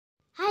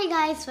Hi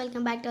guys,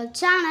 welcome back to our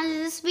channel.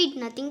 This is Sweet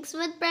Nothings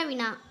with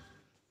Praveena.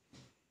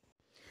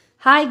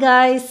 Hi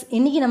guys,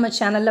 இன்னைக்கு நம்ம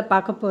சேனல்ல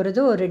பார்க்க போறது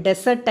ஒரு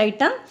டெசர்ட்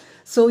ஐட்டம்.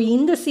 ஸோ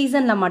இந்த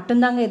சீசனில்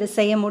மட்டும்தாங்க இது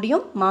செய்ய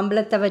முடியும்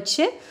மாம்பழத்தை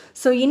வச்சு.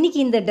 ஸோ இன்னைக்கு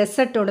இந்த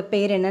டெசர்ட்டோட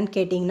பேர் என்னன்னு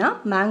கேட்டிங்கன்னா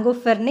மேங்கோ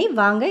ஃபெர்னி.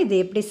 வாங்க இது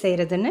எப்படி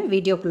செய்கிறதுன்னு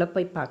வீடியோக்குள்ளே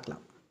போய்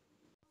பார்க்கலாம்.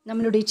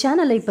 நம்மளுடைய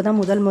சேனலை இப்போ தான்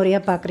முதல்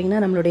முறையாக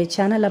பார்க்குறீங்கன்னா நம்மளுடைய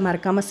சேனலை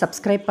மறக்காமல்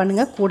சப்ஸ்கிரைப்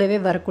பண்ணுங்கள். கூடவே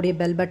வரக்கூடிய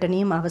பெல்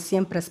பட்டனையும்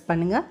அவசியம் ப்ரெஸ்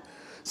பண்ணுங்கள்.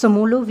 ஸோ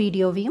முழு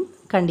வீடியோவையும்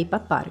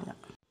கண்டிப்பாக பாருங்கள்.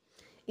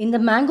 இந்த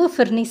மேங்கோ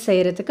ஃபிர்னி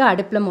செய்கிறதுக்கு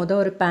அடுப்பில்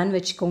ஒரு பேன்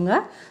வச்சுக்கோங்க.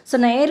 ஸோ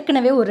நான்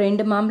ஏற்கனவே ஒரு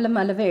 2 மாம்பழம்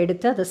அளவு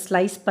எடுத்து அதை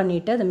ஸ்லைஸ்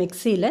பண்ணிவிட்டு அதை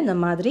மிக்சியில் இந்த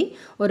மாதிரி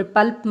ஒரு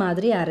பல்ப்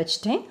மாதிரி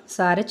அரைச்சிட்டேன்.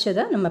 ஸோ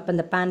அரைச்சதை நம்ம இப்போ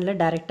இந்த பேனில்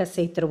டைரெக்டாக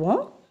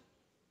சேர்த்துருவோம்.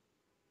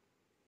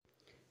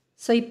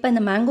 ஸோ இப்போ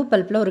இந்த மேங்கோ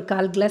பல்ப்பில் ஒரு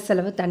 1/4 கிளாஸ்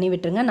அளவு தண்ணி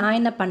விட்டுருங்க. நான்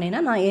என்ன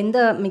பண்ணேன்னா நான் எந்த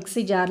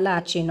மிக்சி ஜாரில்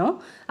அரைச்சினோ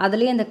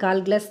அதுலேயே அந்த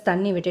 1/4 கிளாஸ்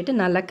தண்ணி விட்டுட்டு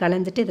நல்லா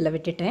கலந்துட்டு இதில்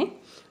விட்டுட்டேன்.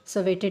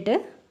 ஸோ விட்டுட்டு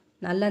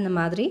நல்லா இந்த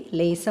மாதிரி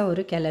லேசாக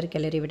ஒரு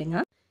கிளறி விடுங்க.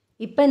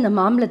 இப்போ இந்த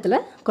மாம்பழத்தில்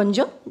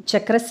கொஞ்சம்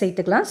சர்க்கரை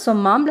சேர்த்துக்கலாம். ஸோ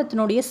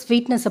மாம்பழத்தினுடைய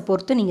ஸ்வீட்னஸை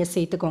பொறுத்து நீங்கள்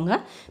சேர்த்துக்கோங்க.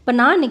 இப்போ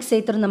நான் இன்றைக்கி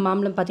சேர்த்துருந்த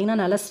மாம்பழம்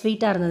பார்த்திங்கன்னா நல்லா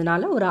ஸ்வீட்டாக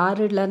இருந்ததுனால ஒரு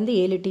 6லேருந்து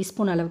 7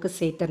 டீஸ்பூன் அளவுக்கு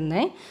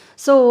சேர்த்துருந்தேன்.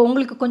 ஸோ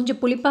உங்களுக்கு கொஞ்சம்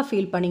புளிப்பாக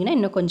ஃபீல் பண்ணிங்கன்னா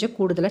இன்னும் கொஞ்சம்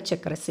கூடுதலாக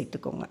சர்க்கரை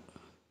சேர்த்துக்கோங்க.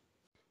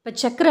 இப்போ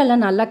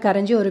சர்க்கரைலாம் நல்லா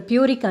கரைஞ்சி ஒரு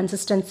பியூரி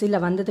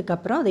கன்சிஸ்டன்சியில்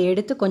வந்ததுக்கப்புறம் அதை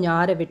எடுத்து கொஞ்சம்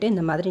ஆற விட்டு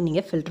இந்த மாதிரி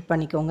நீங்கள் ஃபில்ட்ரு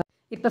பண்ணிக்கோங்க.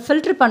 இப்போ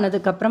ஃபில்ட்ரு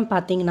பண்ணதுக்கப்புறம்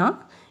பார்த்தீங்கன்னா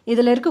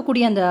இதில்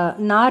இருக்கக்கூடிய அந்த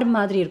நார்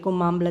மாதிரி இருக்கும்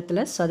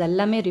மாம்பழத்தில். ஸோ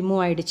அதெல்லாமே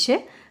ரிமூவ்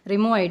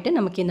ஆகிட்டு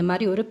நமக்கு இந்த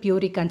மாதிரி ஒரு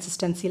பியூரி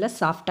கன்சிஸ்டன்சியில்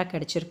சாஃப்டாக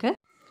கிடச்சிருக்கு.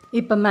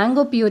 இப்போ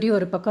மேங்கோ பியூரி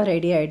ஒரு பக்கம்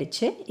ரெடி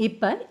ஆகிடுச்சு.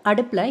 இப்போ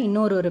அடுப்பில்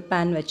இன்னொரு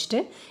பேன் வச்சுட்டு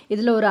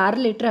இதில் ஒரு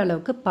 1/2 லிட்டர்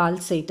அளவுக்கு பால்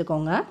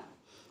சேர்த்துக்கோங்க.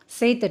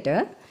 சேர்த்துட்டு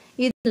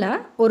இதில்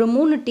ஒரு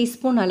 3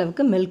 டீஸ்பூன்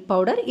அளவுக்கு மில்க்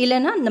பவுடர்,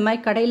 இல்லைன்னா இந்த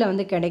மாதிரி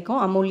கடையில்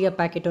கிடைக்கும் அமூல்யா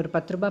பேக்கெட், ஒரு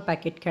 10 ரூபா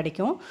பேக்கெட்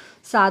கிடைக்கும்.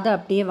 ஸோ அதை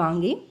அப்படியே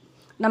வாங்கி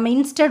நம்ம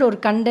இன்ஸ்டட் ஒரு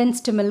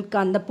கண்டென்ஸ்டு மில்க்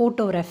அந்த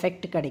போட்டு ஒரு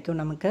எஃபெக்ட் கிடைக்கும்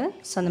நமக்கு.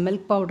 ஸோ அந்த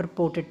மில்க் பவுடர்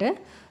போட்டுட்டு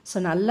ஸோ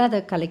நல்லா அதை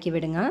கலக்கி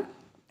விடுங்க.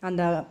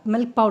 அந்த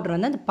மில்க் பவுடர்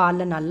அந்த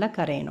பாலில் நல்லா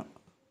கரையணும்.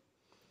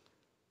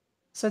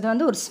 ஸோ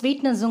இது ஒரு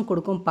ஸ்வீட்னஸும்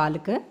கொடுக்கும்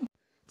பாலுக்கு.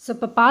 ஸோ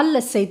இப்போ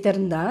பாலில்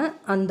சேர்த்துருந்த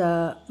அந்த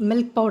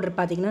மில்க் பவுடர்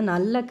பார்த்திங்கன்னா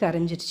நல்லா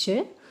கரைஞ்சிருச்சு.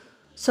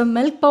 ஸோ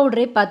மில்க்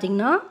பவுடரே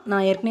பார்த்திங்கன்னா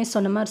நான் ஏற்கனவே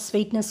சொன்ன மாதிரி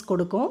ஸ்வீட்னஸ்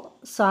கொடுக்கும்.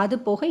 ஸோ அது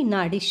போக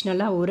இன்னும்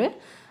அடிஷ்னலாக ஒரு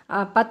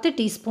 10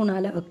 டீஸ்பூன்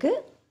அளவுக்கு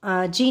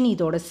ஜீனி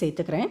இதோடு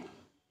சேர்த்துக்கிறேன்.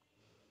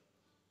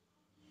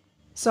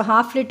 ஸோ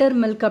 1/2 லிட்டர்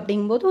மில்க்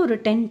அப்படிங்கும்போது ஒரு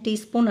 10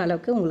 டீஸ்பூன்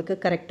அளவுக்கு உங்களுக்கு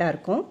கரெக்டாக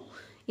இருக்கும்.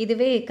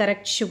 இதுவே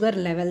கரெக்ட் சுகர்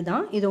லெவல்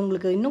தான். இது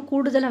உங்களுக்கு இன்னும்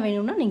கூடுதலாக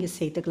வேணும்னா நீங்கள்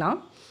சேர்த்துக்கலாம்.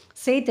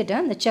 சேர்த்துட்டு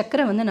அந்த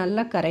சர்க்கரை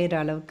நல்லா கரையிற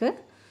அளவுக்கு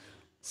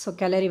ஸோ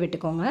கிளறி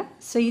விட்டுக்கோங்க.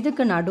 ஸோ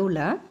இதுக்கு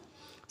நடுவில்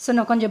ஸோ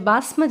நான் கொஞ்சம்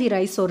பாஸ்மதி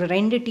ரைஸ் ஒரு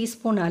 2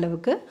 டீஸ்பூன்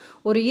அளவுக்கு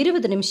ஒரு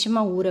 20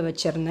 நிமிஷமாக ஊற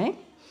வச்சுருந்தேன்.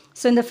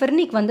 ஸோ இந்த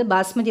ஃபிர்னிக்கு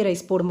பாஸ்மதி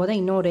ரைஸ் போடும்போது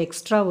இன்னும் ஒரு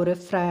எக்ஸ்ட்ரா ஒரு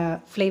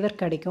ஃப்ளேவர்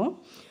கிடைக்கும்.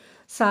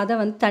 ஸோ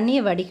அதை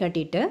தண்ணியை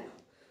வடிகட்டிட்டு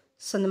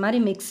ஸோ இந்த மாதிரி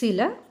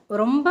மிக்சியில்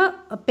ரொம்ப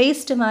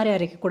பேஸ்ட்டு மாதிரி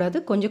அரைக்கக்கூடாது,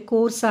 கொஞ்சம்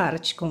கோர்ஸாக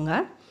அரைச்சிக்கோங்க.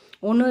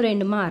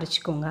 1-2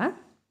 அரைச்சிக்கோங்க.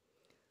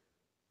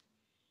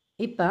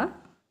 இப்போ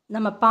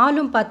நம்ம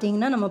பாலும்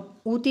பார்த்திங்கன்னா நம்ம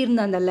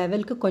ஊற்றிருந்த அந்த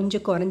லெவலுக்கு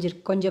கொஞ்சம்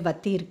குறைஞ்சிருக்கு, கொஞ்சம்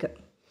வற்றி இருக்குது.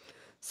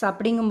 ஸோ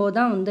அப்படிங்கும்போது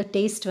தான்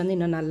டேஸ்ட்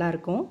இன்னும்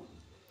நல்லாயிருக்கும்.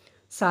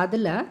 ஸோ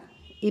அதில்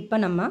இப்போ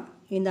நம்ம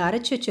இந்த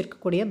அரைச்சி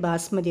வச்சுருக்கக்கூடிய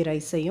பாஸ்மதி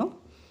ரைஸையும்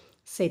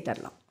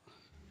சேர்த்துடலாம்.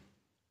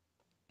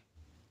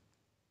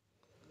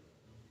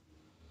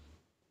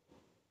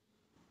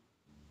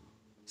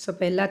 ஸோ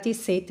இப்போ எல்லாத்தையும்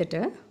சேர்த்துட்டு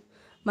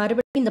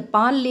மறுபடியும் இந்த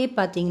பால்லே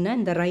பார்த்திங்கன்னா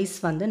இந்த ரைஸ்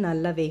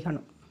நல்லா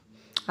வேகணும்.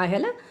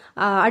 ஆகல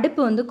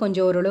அடுப்பு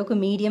கொஞ்சம் ஓரளவுக்கு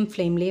மீடியம்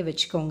ஃப்ளேம்லேயே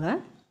வச்சுக்கோங்க.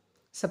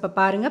 ஸோ இப்போ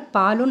பாருங்கள்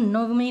பாலும்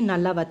இன்னுமே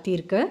நல்லா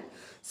வற்றிருக்கு.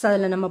 ஸோ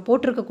அதில் நம்ம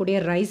போட்டிருக்கக்கூடிய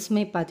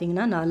ரைஸுமே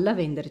பார்த்திங்கன்னா நல்லா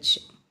வெந்துருச்சு.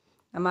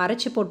 நம்ம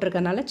அரைச்சி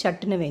போட்டிருக்கனால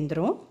சட்டுன்னு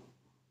வெந்துடும்.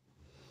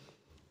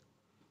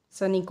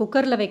 ஸோ நீ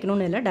குக்கரில்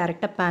வைக்கணும்னு இல்லை,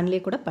 டைரெக்டாக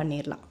பேன்லேயே கூட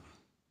பண்ணிடலாம்.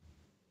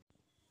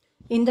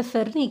 இந்த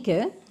ஃபெர்னிக்கு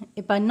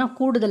இப்போ இன்னும்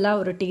கூடுதலாக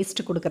ஒரு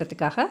டேஸ்ட்டு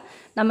கொடுக்கறதுக்காக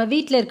நம்ம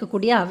வீட்டில்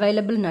இருக்கக்கூடிய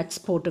அவைலபிள்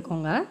நட்ஸ்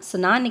போட்டுக்கோங்க. ஸோ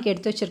நான் இன்றைக்கி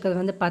எடுத்து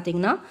வச்சுருக்கிறது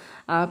பார்த்திங்கன்னா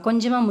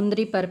கொஞ்சமாக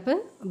முந்திரி பருப்பு,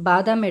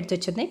 பாதாம் எடுத்து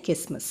வச்சுருந்தேன்,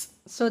 கிஸ்மிஸ்.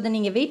 ஸோ இதை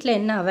நீங்கள் வீட்டில்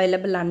என்ன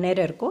அவைலபிள்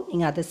அந்நேரம் இருக்கோ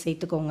நீங்கள் அதை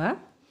சேர்த்துக்கோங்க.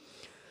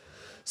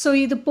 ஸோ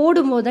இது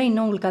போடும்போது தான்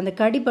இன்னும் உங்களுக்கு அந்த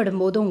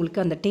கடிப்படும்போது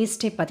உங்களுக்கு அந்த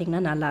டேஸ்ட்டே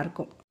பார்த்திங்கன்னா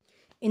நல்லாயிருக்கும்.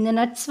 இந்த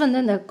நட்ஸ்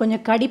அந்த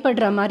கொஞ்சம்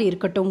கடிப்படுற மாதிரி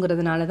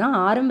இருக்கட்டும்ங்கிறதுனால தான்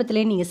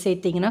ஆரம்பத்துலேயே நீங்கள்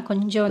சேர்த்திங்கன்னா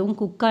கொஞ்சம் அதுவும்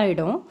குக்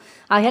ஆகிடும்.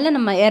 அதனால்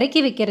நம்ம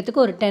இறக்கி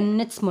வைக்கிறதுக்கு ஒரு 10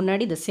 மினிட்ஸ்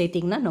முன்னாடி இதை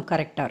சேர்த்திங்கன்னா இன்னும்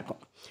கரெக்டாக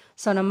இருக்கும்.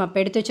 ஸோ நம்ம இப்போ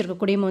எடுத்து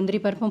வச்சுருக்கக்கூடிய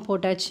முந்திரி பருப்பும்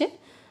போட்டாச்சு,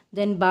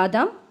 தென்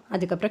பாதாம்,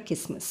 அதுக்கப்புறம்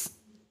கிஸ்மிஸ்.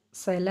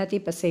 ஸோ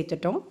எல்லாத்தையும் இப்போ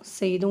சேர்த்துட்டோம்.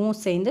 ஸோ இதுவும்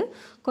சேர்ந்து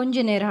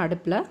கொஞ்சம் நேரம்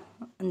அடுப்பில்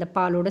அந்த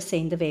பாலோடு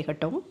சேர்ந்து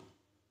வேகட்டும்.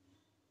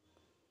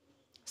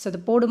 ஸோ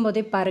அது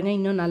போடும்போதே பாருங்கள்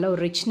இன்னும் நல்ல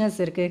ஒரு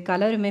ரிச்னஸ் இருக்குது.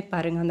 கலருமே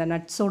பாருங்கள் அந்த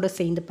நட்ஸோடு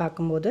சேர்ந்து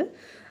பார்க்கும்போது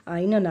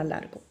இன்னும்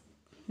நல்லாயிருக்கும்,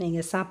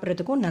 நீங்கள்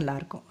சாப்பிட்றதுக்கும்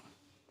நல்லாயிருக்கும்.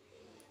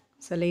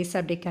 ஸோ லேசாக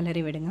அப்படியே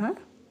கிளறி விடுங்க.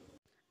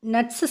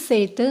 நட்ஸு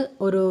சேர்த்து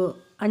ஒரு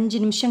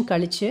 5 நிமிஷம்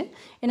கழித்து,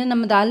 ஏன்னா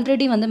நம்ம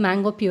ஆல்ரெடி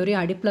மேங்கோ பியூரி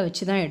அடுப்பில்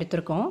வச்சு தான்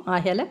எடுத்திருக்கோம்.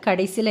 ஆகையால்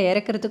கடைசியில்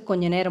இறக்குறதுக்கு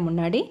கொஞ்சம் நேரம்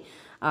முன்னாடி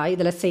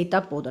இதில்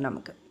சேர்த்தா போதும்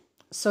நமக்கு.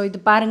 ஸோ இது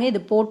பாருங்கள், இது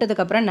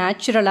போட்டதுக்கப்புறம்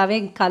நேச்சுரலாகவே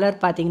கலர்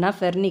பார்த்திங்கன்னா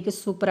ஃபெர்னிக்கு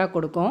சூப்பராக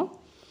கொடுக்கும்.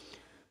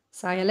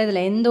 ஸோ அதில்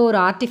இதில் எந்த ஒரு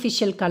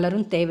ஆர்டிஃபிஷியல்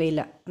கலரும்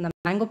தேவையில்லை. அந்த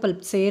மேங்கோ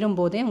பல்ப் சேரும்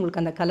போதே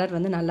உங்களுக்கு அந்த கலர்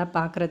வந்து நல்லா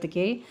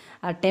பார்க்குறதுக்கே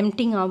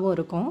டெம்ப்டிங்காகவும்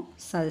இருக்கும்.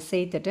 ஸோ அதை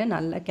சேர்த்துட்டு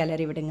நல்லா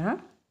கிளறி விடுங்க.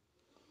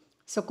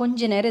 ஸோ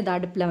கொஞ்ச நேரம் இது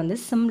அடுப்பில் வந்து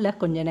சிம்மில்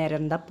கொஞ்சம் நேரம்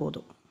இருந்தால்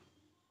போதும்.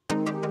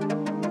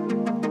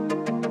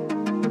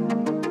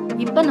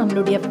 இப்போ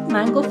நம்மளுடைய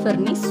மேங்கோ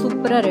ஃபெர்னி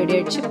சூப்பராக ரெடி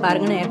ஆகிடுச்சு.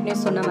 பாருங்கள், நான் ஏற்கனவே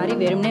சொன்ன மாதிரி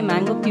வெறுமனே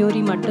மேங்கோ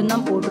பியூரி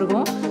மட்டும்தான்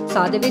போட்டிருக்கோம். ஸோ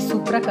அதுவே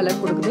சூப்பராக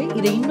கலர் கொடுக்குது.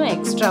 இதை இன்னும்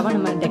எக்ஸ்ட்ராவாக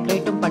நம்ம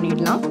டெக்கரேட்டும்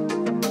பண்ணிடலாம்.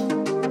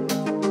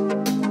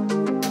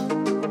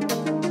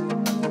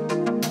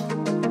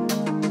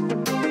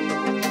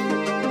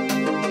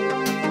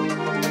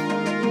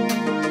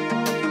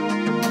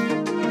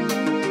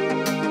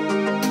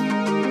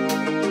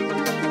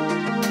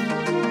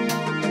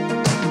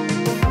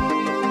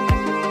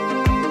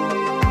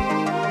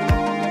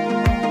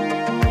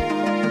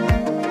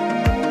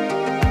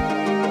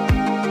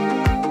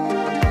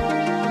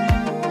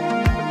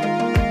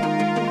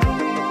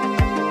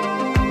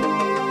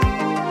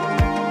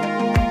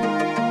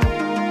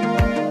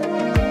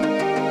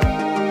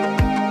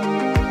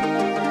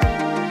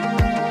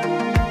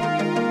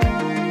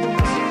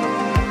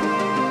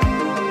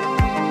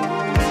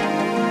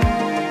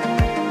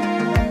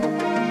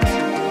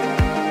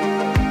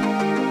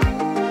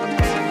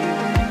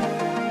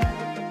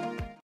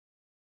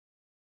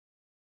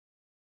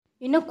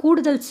 இன்னும்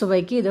கூடுதல்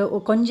சுவைக்கு இது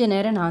கொஞ்ச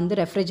நேரம் நான் வந்து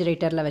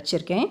ரெஃப்ரிஜரேட்டரில்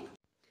வச்சுருக்கேன்.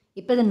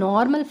 இப்போ இது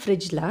நார்மல்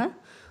ஃப்ரிட்ஜில்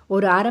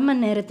ஒரு அரை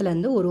மணி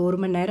நேரத்துலேருந்து ஒரு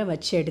மணி நேரம்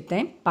வச்சு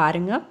எடுத்தேன்.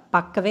 பாருங்கள்,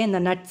 பக்கவே இந்த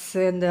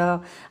நட்ஸு, இந்த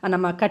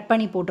நம்ம கட்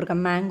பண்ணி போட்டிருக்க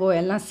மேங்கோ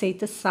எல்லாம்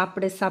சேர்த்து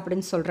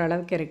சாப்பிடுன்னு சொல்கிற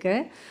அளவுக்கு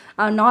இருக்குது.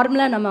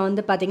 நார்மலாக நம்ம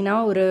வந்து பார்த்திங்கன்னா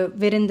ஒரு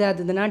விருந்து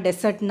அதுனா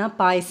டெசர்ட்னால்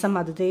பாயசம்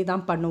அதுதே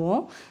தான்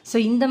பண்ணுவோம். ஸோ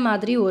இந்த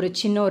மாதிரி ஒரு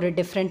சின்ன ஒரு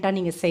டிஃப்ரெண்ட்டாக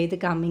நீங்கள் செய்து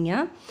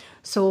காமிங்க.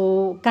 ஸோ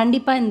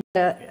கண்டிப்பாக இந்த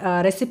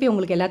ரெசிபி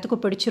உங்களுக்கு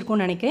எல்லாத்துக்கும்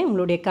பிடிச்சிருக்கும்னு நினைக்கிறேன்.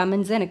 உங்களுடைய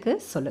கமெண்ட்ஸை எனக்கு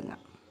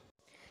சொல்லுங்கள்.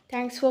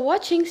 Thanks for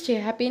watching. Stay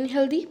happy and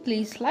healthy.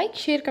 Please like,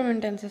 share,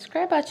 comment and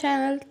subscribe our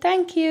channel.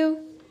 Thank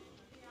you.